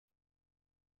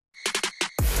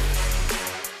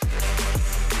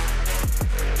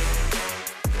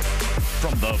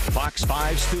the Fox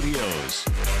 5 studios,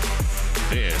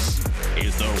 this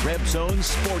is the Reb Zone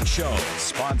Sports Show,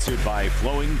 sponsored by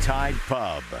Flowing Tide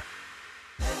Pub.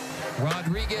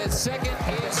 Rodriguez second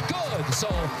is good. So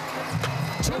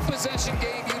two-possession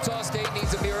game. Utah State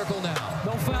needs a miracle now.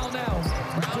 No foul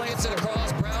now. Brown hits it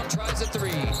across. Brown tries a three.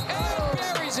 And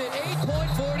buries it.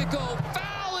 8.4 to go.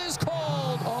 Foul is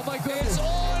called. Oh, my goodness. It's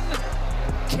on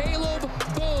Caleb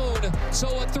Boone. So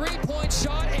a three-point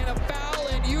shot and a foul,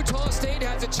 and Utah State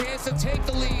has a chance to take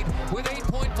the lead with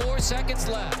 8.4 seconds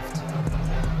left.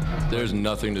 There's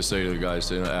nothing to say to the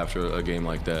guys after a game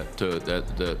like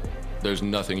that. There's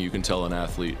nothing you can tell an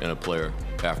athlete and a player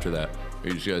after that.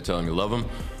 You just got to tell them you love them,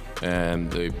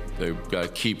 and they've got to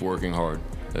keep working hard.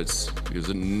 That's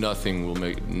because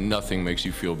nothing makes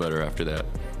you feel better after that.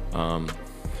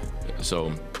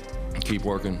 So keep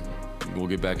working. We'll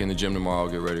get back in the gym tomorrow. I'll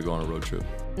get ready to go on a road trip.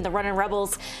 The Runnin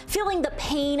Rebels feeling the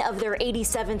pain of their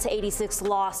 87-86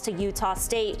 loss to Utah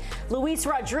State. Luis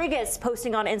Rodriguez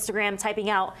posting on Instagram, typing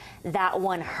out, "That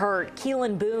one hurt."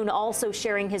 Keelan Boone also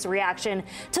sharing his reaction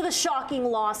to the shocking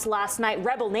loss last night.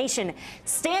 Rebel Nation,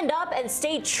 stand up and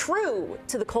stay true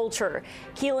to the culture.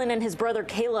 Keelan and his brother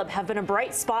Caleb have been a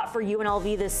bright spot for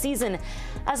UNLV this season,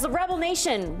 as the Rebel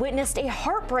Nation witnessed a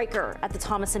heartbreaker at the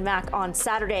Thomas & Mack on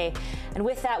Saturday. And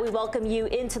with that, we welcome you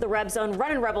into the Reb Zone.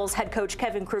 Runnin Rebels head coach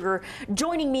Kevin Kruger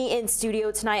joining me in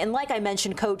studio tonight. And like I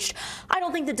mentioned, Coach, I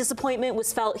don't think the disappointment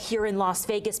was felt here in Las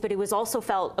Vegas, but it was also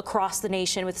felt across the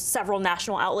nation, with several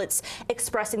national outlets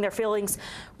expressing their feelings.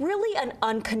 Really an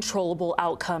uncontrollable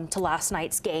outcome to last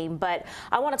night's game. But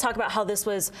I want to talk about how this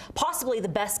was possibly the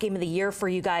best game of the year for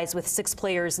you guys, with 6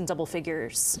 players in double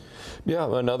figures.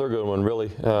 Yeah, another good one,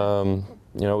 really.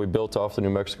 You know, we built off the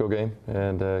New Mexico game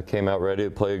and came out ready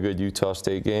to play a good Utah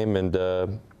State game,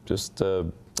 and just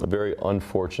a very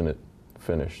unfortunate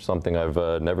finish, something I've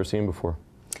never seen before.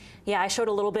 Yeah, I showed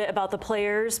a little bit about the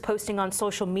players posting on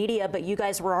social media, but you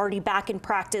guys were already back in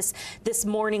practice this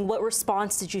morning. What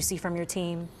response did you see from your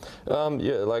team?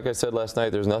 Yeah, like I said last night,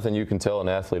 there's nothing you can tell an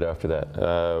athlete after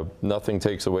that. Nothing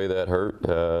takes away that hurt.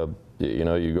 You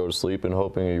know, you go to sleep and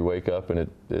hoping you wake up and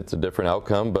it's a different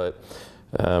outcome, but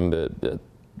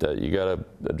you got to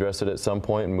address it at some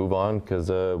point and move on,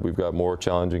 because we've got more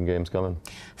challenging games coming.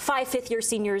 5 fifth-year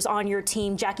seniors on your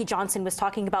team. Jackie Johnson was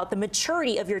talking about the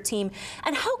maturity of your team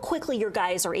and how quickly your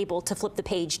guys are able to flip the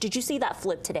page. Did you see that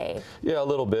flip today? Yeah, a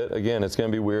little bit. Again, it's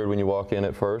going to be weird when you walk in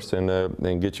at first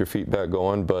and get your feet back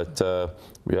going, but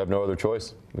we have no other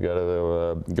choice. We got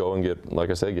to go and get, like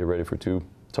I said, get ready for 2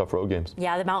 tough road games.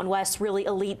 Yeah, the Mountain West really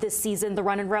elite this season. The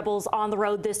Runnin Rebels on the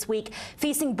road this week,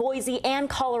 facing Boise and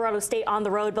Colorado State on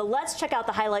the road. But let's check out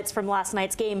the highlights from last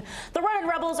night's game. The Runnin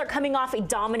Rebels are coming off a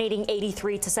dominating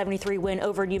 83-73 win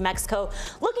over New Mexico,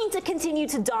 looking to continue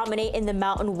to dominate in the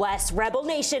Mountain West. Rebel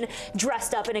Nation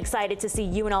dressed up and excited to see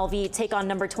UNLV take on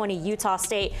number 20 Utah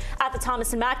State at the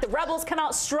Thomas & Mack. The Rebels come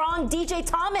out strong. DJ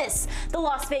Thomas, the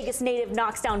Las Vegas native,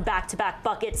 knocks down back-to-back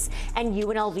buckets, and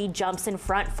UNLV jumps in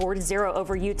front 4-0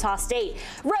 over Utah State.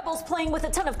 Rebels playing with a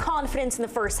ton of confidence in the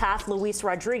first half. Luis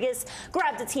Rodriguez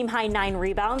grabbed a team-high 9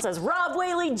 rebounds as Rob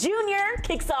Whaley Jr.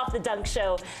 kicks off the dunk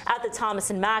show at the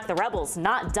Thomas & Mack. The Rebels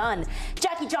not done.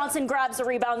 Jackie Johnson grabs a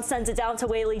rebound, sends it down to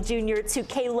Whaley Jr. to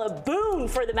Caleb Boone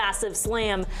for the massive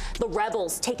slam. The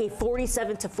Rebels take a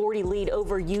 47-40 lead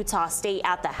over Utah State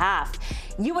at the half.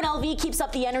 UNLV keeps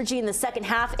up the energy in the second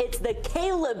half. It's the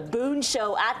Caleb Boone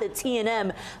show at the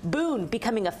T&M. Boone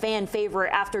becoming a fan favorite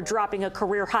after dropping a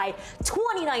career-high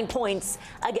 29 points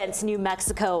against New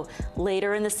Mexico.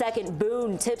 Later in the second,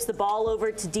 Boone tips the ball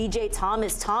over to DJ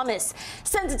Thomas. Thomas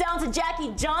sends it down to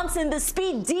Jackie Johnson, the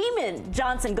speed demon.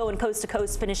 Johnson going coast to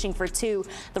coast, finishing for 2.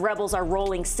 The Rebels are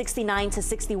rolling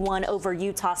 69-61 over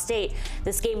Utah State.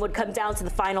 This game would come down to the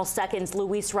final seconds.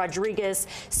 Luis Rodriguez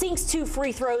sinks 2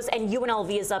 free throws, and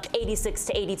UNLV is up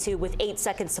 86-82 with 8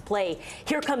 seconds to play.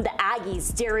 Here come the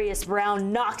Aggies. Darius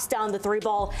Brown knocks down the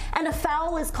 3-ball, and a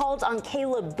foul is called on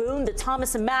Caleb Boone. The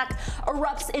Thomas & Mack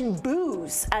erupts in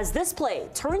boos as this play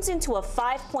turns into a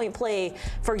 5-point play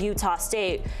for Utah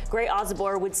State. Gray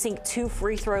Osborne would sink 2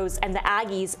 free throws, and the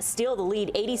Aggies steal the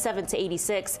lead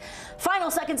 87-86. Final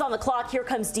seconds on the clock. Here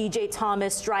comes DJ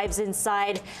Thomas, drives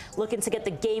inside, looking to get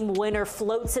the game winner,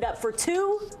 floats it up for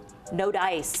 2. No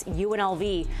dice.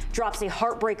 UNLV drops a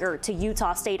heartbreaker to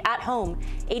Utah State at home,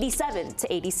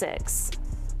 87-86.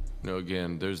 You know,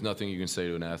 again, there's nothing you can say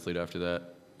to an athlete after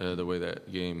that. The way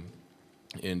that game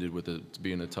ended, with it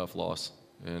being a tough loss,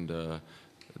 and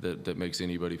that makes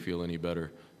anybody feel any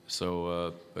better.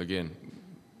 So again,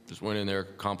 just went in there,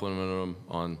 complimented them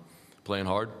on playing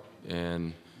hard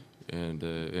and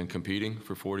competing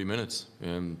for 40 minutes,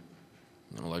 and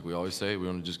like we always say, we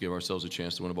want to just give ourselves a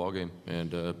chance to win a ball game,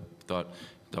 and thought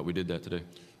we did that today.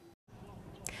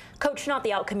 Coach, not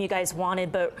the outcome you guys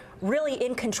wanted, but really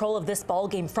in control of this ball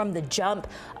game from the jump.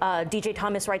 DJ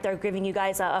Thomas right there giving you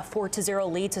guys a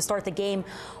 4-0 lead to start the game.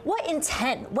 What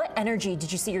intent, what energy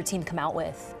did you see your team come out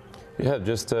with? Yeah,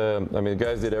 just, I mean, the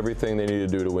guys did everything they needed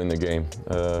to do to win the game.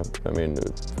 I mean,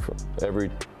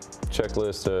 every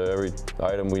checklist, every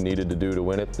item we needed to do to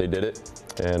win it, they did it.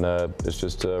 And it's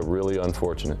just really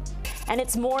unfortunate. And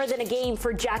it's more than a game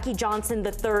for Jackie Johnson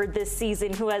III this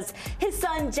season, who has his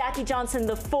son Jackie Johnson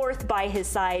IV by his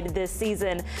side this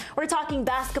season. We're talking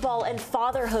basketball and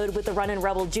fatherhood with the Runnin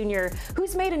Rebel Jr.,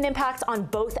 who's made an impact on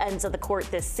both ends of the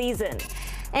court this season.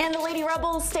 And the Lady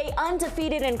Rebels stay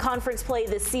undefeated in conference play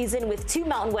this season with 2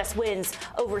 Mountain West wins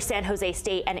over San Jose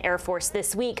State and Air Force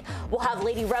this week. We'll have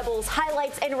Lady Rebels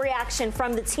highlights and reaction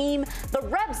from the team. The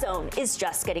Reb Zone is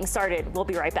just getting started. We'll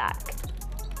be right back.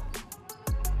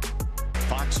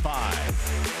 Fox 5,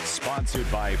 sponsored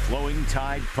by Flowing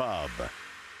Tide Pub.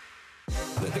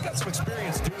 They got some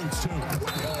experienced dudes, too.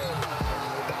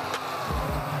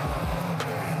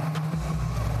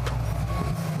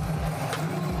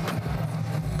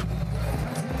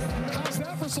 How's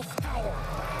that for some power?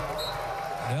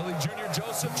 Nelly Jr.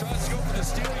 Joseph tries to go for the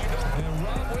steal, and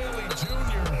Rob Whaley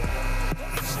Jr.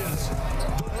 pushes the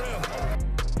rim.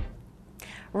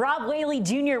 Rob Whaley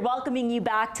Jr. welcoming you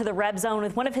back to the Reb Zone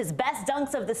with one of his best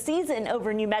dunks of the season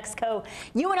over New Mexico.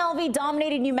 UNLV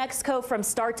dominated New Mexico from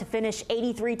start to finish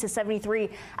 83-73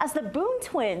 as the Boone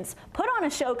twins put on a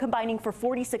show combining for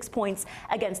 46 points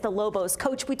against the Lobos.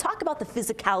 Coach, we talk about the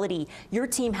physicality your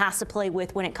team has to play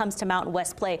with when it comes to Mountain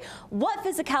West play. What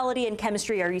physicality and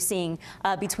chemistry are you seeing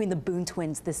between the Boone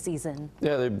twins this season?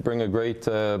 Yeah, they bring a great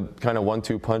kind of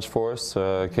 1-2 punch for us.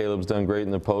 Caleb's done great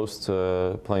in the post,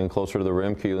 playing closer to the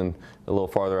rim. Keelan a little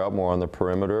farther out, more on the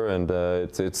perimeter, and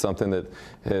it's something that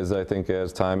has, I think,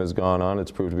 as time has gone on,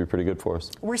 it's proved to be pretty good for us.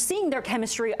 We're seeing their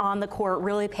chemistry on the court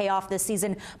really pay off this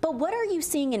season, but what are you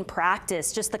seeing in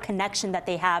practice, just the connection that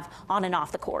they have on and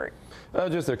off the court?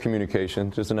 Just their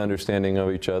communication, just an understanding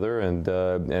of each other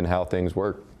and how things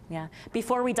work. Yeah.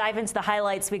 Before we dive into the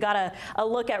highlights, we got a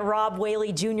look at Rob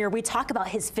Whaley Jr. We talk about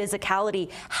his physicality.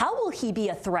 How will he be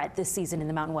a threat this season in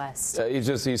the Mountain West?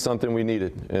 He's something we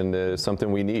needed, and something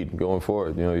we need going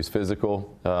forward. You know, he's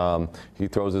physical. He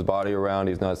throws his body around.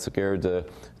 He's not scared to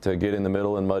get in the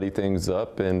middle and muddy things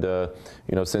up. And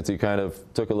you know, since he kind of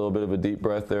took a little bit of a deep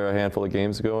breath there a handful of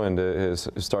games ago, and has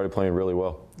started playing really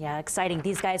well. Yeah, exciting.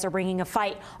 These guys are bringing a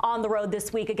fight on the road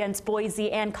this week against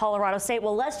Boise and Colorado State.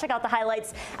 Well, let's check out the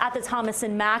highlights at the Thomas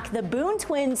and Mack. The Boone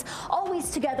twins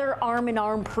always together, arm in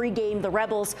arm pregame. The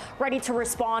Rebels ready to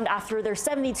respond after their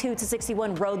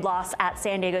 72-61 road loss at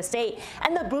San Diego State.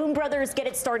 And the Boone brothers get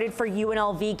it started for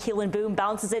UNLV. Keelan Boone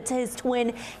bounces it to his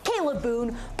twin. Caleb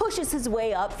Boone pushes his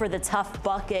way up for the tough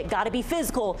bucket. Got to be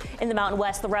physical in the Mountain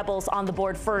West. The Rebels on the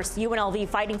board first. UNLV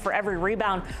fighting for every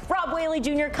rebound. Rob Whaley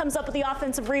Jr. comes up with the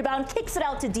offensive rebound, kicks it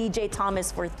out to DJ Thomas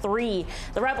for 3.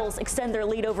 The Rebels extend their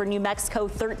lead over New Mexico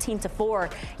 13-4.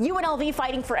 UNLV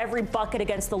fighting for every bucket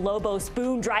against the Lobos.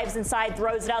 Boone drives inside,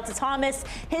 throws it out to Thomas.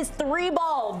 His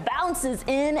 3-ball bounces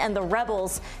in, and the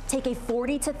Rebels take a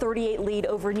 40-38 lead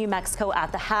over New Mexico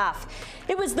at the half.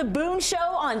 It was the Boone show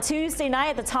on Tuesday night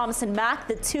at the Thomas and Mack.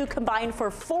 The two combined for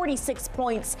 46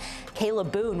 points.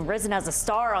 Caleb Boone risen as a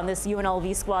star on this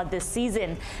UNLV squad this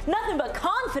season. Nothing but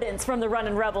confidence from the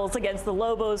Runnin Rebels against the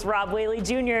Lobos. Rob Whaley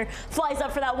Jr. flies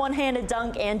up for that one-handed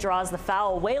dunk and draws the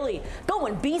foul. Whaley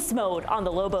going beast mode on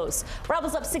the Lobos.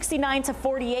 Rebels up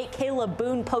 69-48. Caleb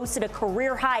Boone posted a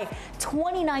career-high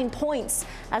 29 points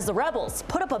as the Rebels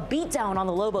put up a beatdown on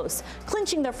the Lobos,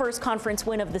 clinching their first conference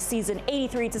win of the season,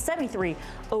 83-73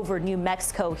 over New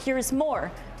Mexico. Here's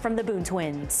more from the Boone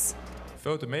twins.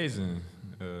 Felt amazing.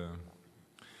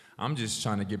 I'm just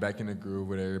trying to get back in the groove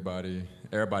with everybody.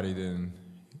 Everybody's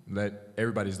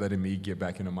letting me get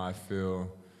back into my field,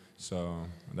 so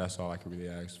that's all I can really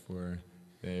ask for.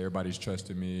 Yeah, everybody's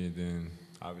trusted me, then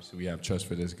obviously we have trust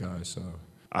for this guy. So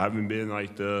I haven't been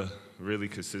like the really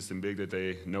consistent big that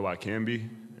they know I can be,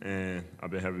 and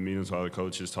I've been having meetings with all the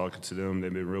coaches, talking to them.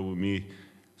 They've been real with me,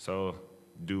 so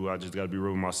I just got to be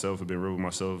real with myself. I've been real with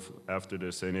myself after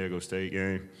the San Diego State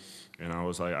game, and I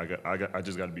was like, I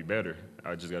just got to be better.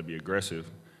 I just got to be aggressive.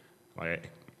 Like,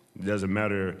 it doesn't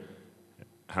matter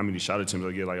how many shot attempts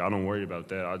I get. Like, I don't worry about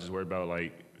that. I just worry about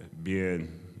like being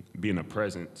a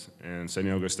presence. And San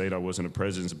Diego State, I wasn't a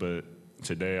presence, but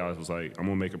today I was like, I'm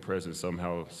gonna make a presence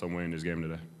somehow, some way in this game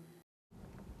today.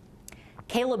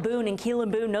 Caleb Boone and Keelan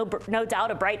Boone, no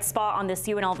doubt a bright spot on this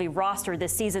UNLV roster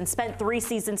this season. Spent 3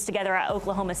 seasons together at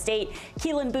Oklahoma State.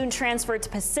 Keelan Boone transferred to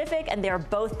Pacific, and they're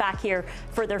both back here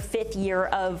for their 5th year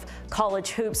of college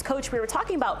hoops. Coach, we were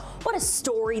talking about what a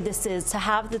story this is to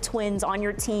have the twins on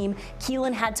your team.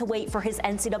 Keelan had to wait for his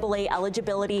NCAA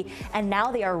eligibility, and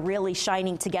now they are really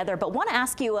shining together. But want to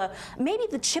ask you, maybe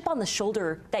the chip on the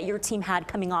shoulder that your team had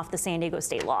coming off the San Diego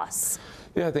State loss.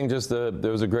 Yeah, I think just there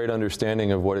was a great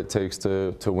understanding of what it takes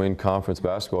to win conference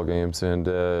basketball games, and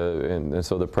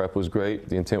so the prep was great,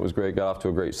 the intent was great, got off to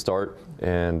a great start,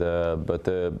 and but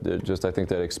I think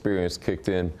that experience kicked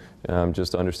in,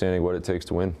 just understanding what it takes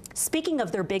to win. Speaking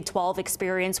of their Big 12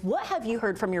 experience, what have you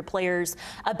heard from your players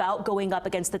about going up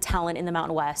against the talent in the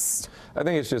Mountain West? I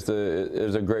think it's just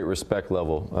there's a great respect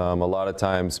level. A lot of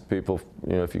times people,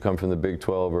 if you come from the Big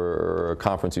 12 or a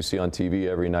conference you see on TV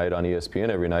every night, on ESPN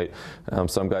every night,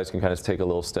 some guys can kind of take a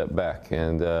little step back,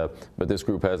 and but this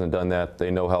group hasn't done that. They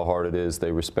know how hard it is.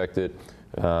 They respect it,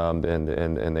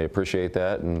 and they appreciate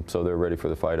that, and so they're ready for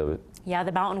the fight of it. Yeah,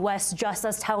 the Mountain West just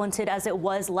as talented as it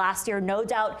was last year. No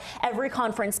doubt every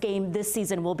conference game this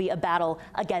season will be a battle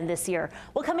again this year.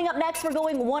 Well, coming up next, we're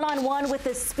going one-on-one with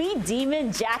the speed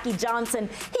demon, Jackie Johnson.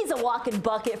 He's a walking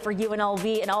bucket for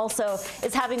UNLV and also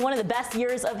is having one of the best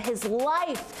years of his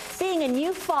life, being a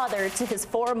new father to his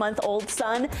 4-month-old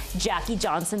son, Jackie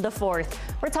Johnson IV.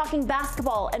 We're talking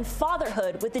basketball and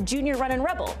fatherhood with the junior Runnin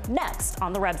Rebel next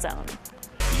on the Reb Zone.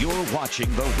 You're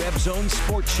watching the Reb Zone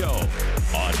Sports Show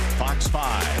on Fox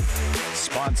 5,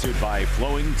 sponsored by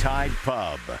Flowing Tide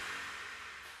Pub.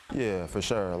 Yeah, for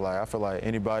sure. I feel like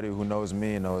anybody who knows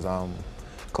me knows I'm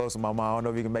close to my mom. I don't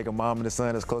know if you can make a mom and a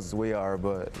son as close as we are,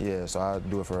 but yeah, so I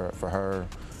do it for her,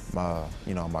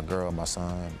 my girl, my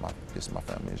son, just my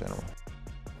family in general.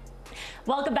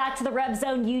 Welcome back to the Reb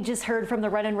Zone. You just heard from the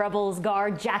Runnin Rebels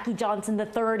guard, Jackie Johnson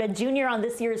III, a junior on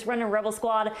this year's Runnin Rebel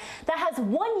squad that has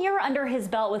 1 year under his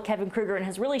belt with Kevin Kruger and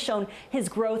has really shown his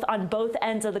growth on both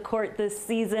ends of the court this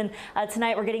season.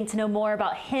 Tonight, we're getting to know more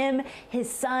about him, his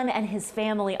son, and his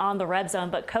family on the Reb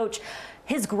Zone. But Coach,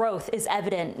 his growth is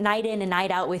evident night in and night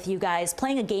out with you guys,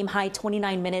 playing a game-high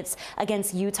 29 minutes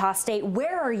against Utah State.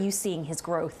 Where are you seeing his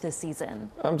growth this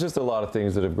season? Just a lot of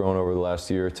things that have grown over the last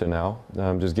year to now.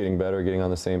 Just getting better, getting on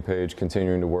the same page,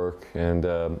 continuing to work, and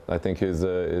I think his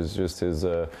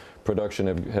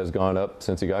production has gone up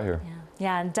since he got here.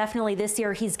 Yeah, and definitely this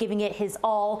year he's giving it his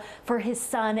all for his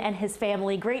son and his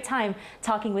family. Great time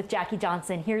talking with Jackie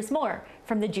Johnson. Here's more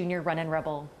from the junior Runnin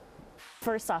Rebel.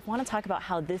 First off, I want to talk about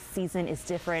how this season is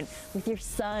different with your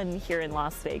son here in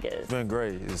Las Vegas. It's been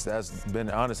great. That's been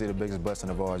honestly the biggest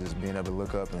blessing of all, just being able to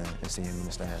look up and see him in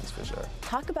the stands for sure.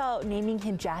 Talk about naming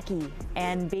him Jackie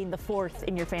and being the 4th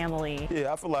in your family.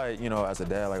 Yeah, I feel like, as a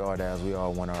dad, like all dads, we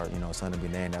all want our, son to be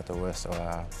named after us.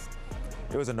 So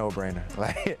it was a no-brainer.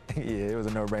 Yeah, it was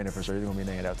a no-brainer for sure. He's going to be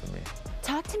named after me.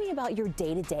 Talk to me about your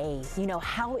day-to-day,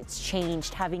 how it's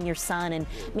changed having your son, and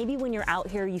maybe when you're out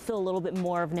here, you feel a little bit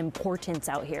more of an importance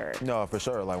out here. No, for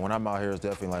sure. When I'm out here, it's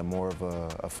definitely more of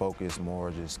a focus,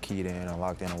 more just keyed in and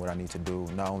locked in on what I need to do,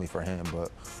 not only for him,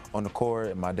 but on the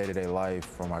court, my day-to-day life,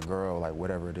 for my girl,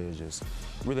 whatever it is, just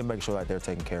really make sure they're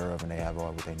taken care of and they have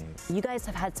all what they need. You guys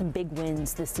have had some big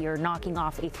wins this year, knocking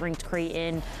off 8th-ranked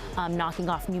Creighton, knocking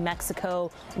off New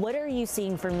Mexico. What are you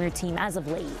seeing from your team as of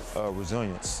late?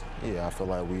 Resilience. Yeah, I feel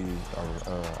like we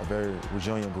are a very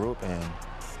resilient group, and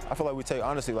I feel like we take,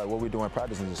 honestly, what we do in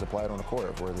practice and just apply it on the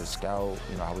court, whether it's scout,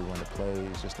 how we run the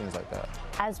plays, just things like that.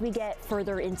 As we get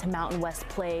further into Mountain West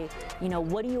play,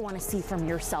 what do you want to see from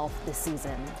yourself this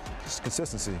season? Just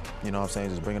consistency,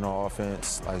 just bringing on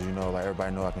offense. As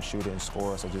everybody know I can shoot it and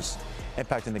score, so just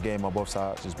impacting the game on both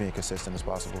sides, just being consistent as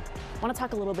possible. I want to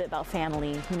talk a little bit about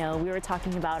family. We were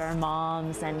talking about our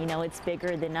moms, and it's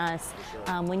bigger than us.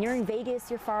 When you're in Vegas,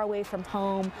 you're far away from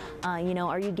home.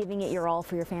 Are you giving it your all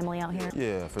for your family out here?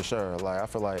 Yeah, for sure. I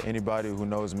feel like anybody who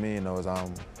knows me knows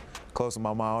I'm close to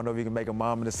my mom. I don't know if you can make a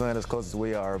mom and a son as close as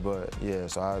we are, but yeah,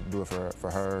 so I do it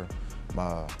for her,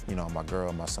 my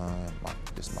girl, my son,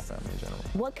 just my family in general.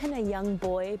 What can a young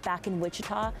boy back in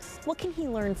Wichita, what can he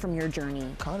learn from your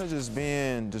journey? Kind of just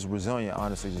being resilient,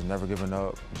 honestly, just never giving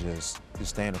up, just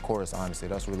staying the course, honestly.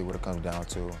 That's really what it comes down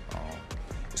to.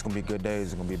 It's going to be good days,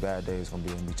 it's going to be bad days, it's going to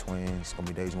be in between, it's going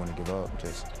to be days you want to give up.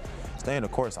 Just staying the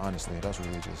course, honestly. That's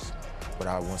really just what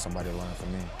I want somebody to learn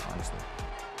from me, honestly.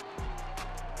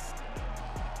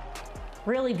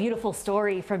 Really beautiful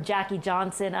story from Jackie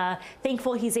Johnson.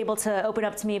 Thankful he's able to open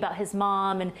up to me about his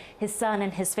mom and his son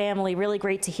and his family. Really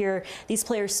great to hear these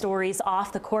players' stories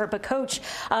off the court. But Coach,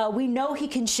 we know he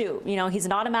can shoot. You know, he's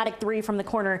an automatic three from the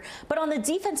corner. But on the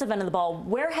defensive end of the ball,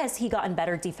 where has he gotten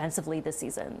better defensively this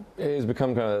season? He's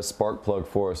become kind of a spark plug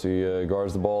for us. He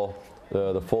guards the ball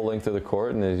the full length of the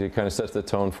court, and he kind of sets the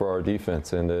tone for our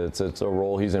defense. And it's a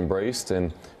role he's embraced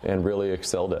and really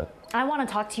excelled at. I want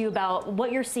to talk to you about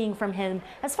what you're seeing from him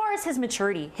as far as his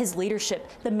maturity, his leadership,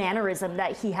 the mannerism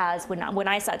that he has. When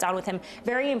I sat down with him,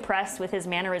 very impressed with his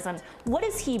mannerisms. What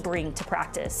does he bring to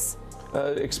practice?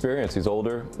 Experience. He's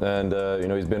older, and you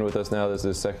know, he's been with us now. This is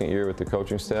his second year with the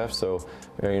coaching staff, so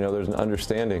you know, there's an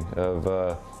understanding of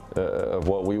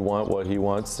what we want, what he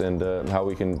wants, and how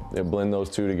we can blend those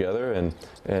two together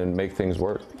and make things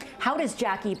work. How does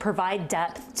Jackie provide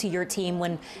depth to your team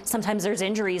when sometimes there's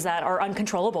injuries that are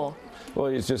uncontrollable? Well,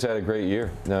 he's just had a great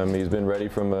year. He's been ready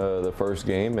from the first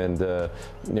game, and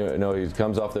you know, he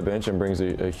comes off the bench and brings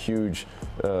a huge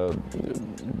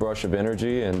brush of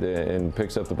energy and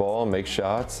picks up the ball and makes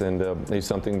shots, and he's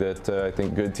something that I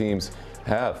think good teams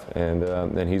have,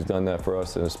 and he's done that for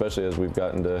us, and especially as we've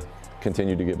gotten to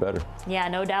continue to get better. Yeah,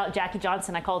 no doubt. Jackie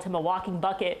Johnson, I called him a walking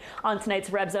bucket on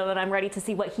tonight's Reb Zone, and I'm ready to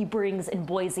see what he brings in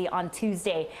Boise on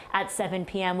Tuesday at 7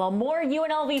 p.m. Well, more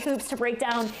UNLV hoops to break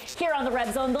down here on the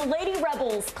Reb Zone. The Lady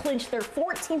Rebels clinched their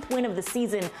 14th win of the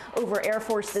season over Air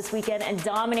Force this weekend and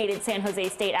dominated San Jose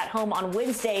State at home on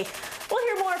Wednesday. We'll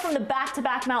hear more from the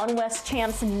back-to-back Mountain West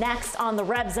champs next on the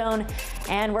Reb Zone,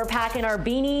 and we're packing our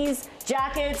beanies,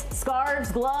 jackets,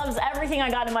 scarves, gloves, everything I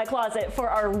got in my closet for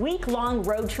our week-long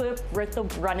road trip with the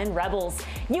Runnin Rebels.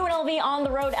 UNLV on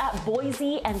the road at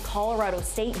Boise and Colorado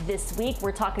State this week.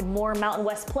 We're talking more Mountain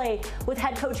West play with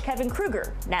head coach Kevin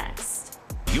Kruger next.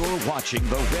 You're watching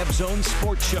the Reb Zone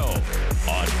Sports Show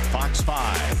on Fox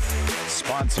 5,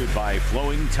 sponsored by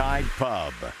Flowing Tide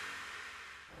Pub.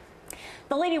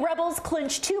 The Lady Rebels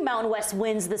clinched 2 Mountain West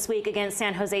wins this week against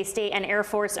San Jose State and Air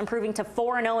Force, improving to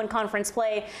 4-0 in conference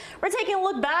play. We're taking a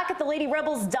look back at the Lady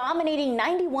Rebels dominating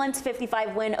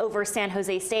 91-55 win over San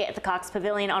Jose State at the Cox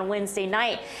Pavilion on Wednesday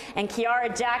night. And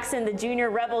Kiara Jackson, the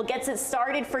junior Rebel, gets it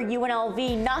started for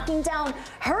UNLV, knocking down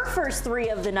her first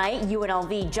 3 of the night.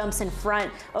 UNLV jumps in front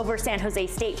over San Jose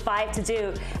State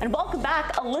 5-2. And welcome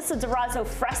back, Alyssa Durazo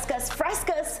Frescas.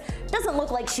 Frescas doesn't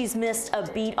look like she's missed a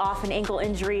beat off an ankle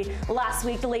injury. Last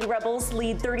week, the Lady Rebels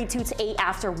lead 32-8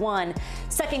 after 1.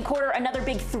 Second quarter, another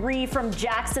big 3 from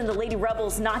Jackson. The Lady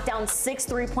Rebels knocked down 6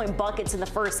 3-point buckets in the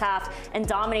first half and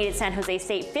dominated San Jose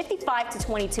State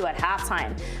 55-22 at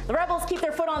halftime. The Rebels keep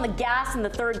their foot on the gas in the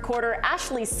third quarter.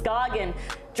 Ashley Scoggin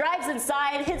drives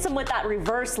inside, hits him with that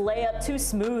reverse layup, too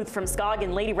smooth from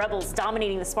Scoggin. Lady Rebels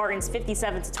dominating the Spartans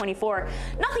 57-24.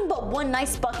 Nothing but one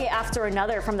nice bucket after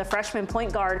another from the freshman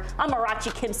point guard,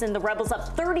 Amarachi Kimpson. The Rebels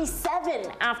up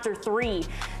 37 after 3.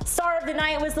 Star of the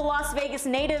night was the Las Vegas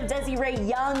native, Desiree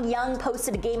Young. Young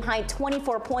posted a game-high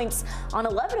 24 points on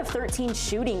 11 of 13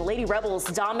 shooting. Lady Rebels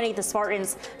dominate the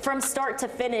Spartans from start to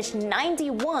finish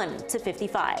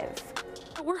 91-55.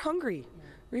 We're hungry.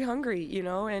 We're hungry, you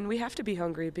know, and we have to be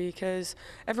hungry because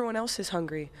everyone else is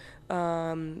hungry.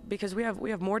 Because we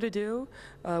have more to do.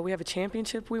 We have a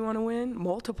championship we want to win,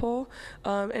 multiple,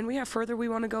 and we have further we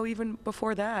want to go even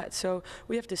before that. So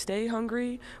we have to stay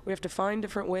hungry. We have to find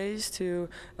different ways to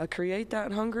create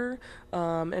that hunger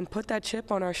and put that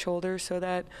chip on our shoulder so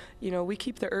that, you know, we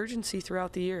keep the urgency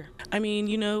throughout the year. I mean,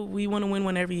 you know, we want to win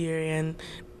one every year, and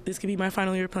this could be my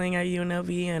final year playing at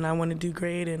UNLV, and I want to do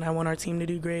great, and I want our team to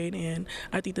do great, and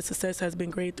I think the success has been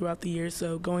great throughout the year.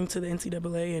 So going to the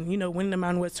NCAA and, you know, winning the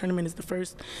Mountain West tournament is the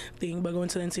first thing, but going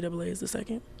to the NCAA is the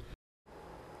second.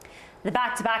 The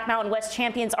back-to-back Mountain West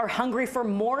champions are hungry for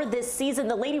more this season.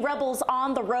 The Lady Rebels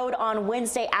on the road on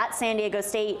Wednesday at San Diego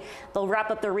State. They'll wrap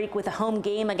up their week with a home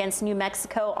game against New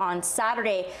Mexico on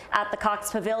Saturday at the Cox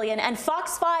Pavilion. And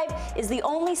Fox 5 is the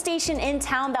only station in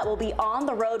town that will be on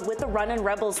the road with the Runnin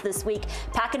Rebels this week,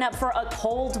 packing up for a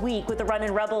cold week with the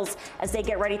Runnin Rebels as they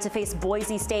get ready to face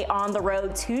Boise State on the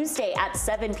road Tuesday at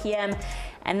 7 p.m.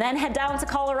 And then head down to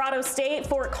Colorado State,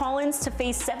 Fort Collins, to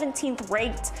face 17th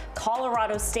ranked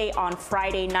Colorado State on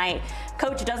Friday night.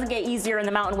 Coach, it doesn't get easier in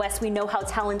the Mountain West. We know how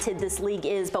talented this league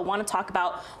is, but want to talk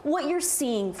about what you're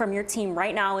seeing from your team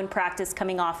right now in practice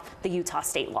coming off the Utah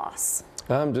State loss.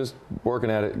 I'm just working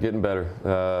at it, getting better.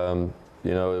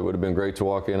 You know, it would have been great to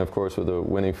walk in, of course, with a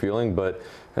winning feeling, but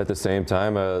at the same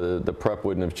time, the prep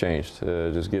wouldn't have changed.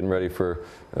 Just getting ready for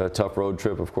a tough road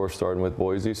trip, of course, starting with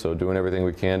Boise, so doing everything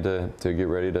we can to get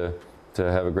ready to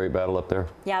have a great battle up there.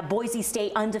 Yeah, Boise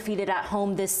State undefeated at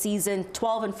home this season,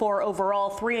 12-4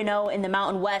 overall, 3-0 in the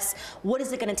Mountain West. What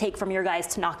is it going to take from your guys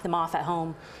to knock them off at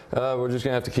home? We're just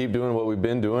going to have to keep doing what we've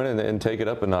been doing and take it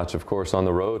up a notch, of course, on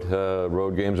the road.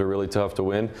 Road games are really tough to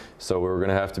win, so we're going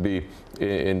to have to be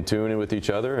in tune with each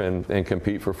other and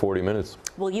compete for 40 minutes.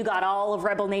 Well, you got all of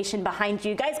Rebel Nation behind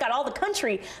you. You guys got all the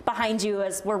country behind you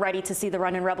as we're ready to see the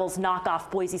Runnin Rebels knock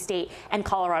off Boise State and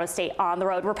Colorado State on the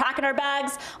road. We're packing our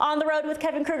bags on the road with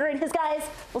Kevin Kruger and his guys.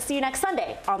 We'll see you next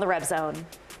Sunday on the Reb Zone.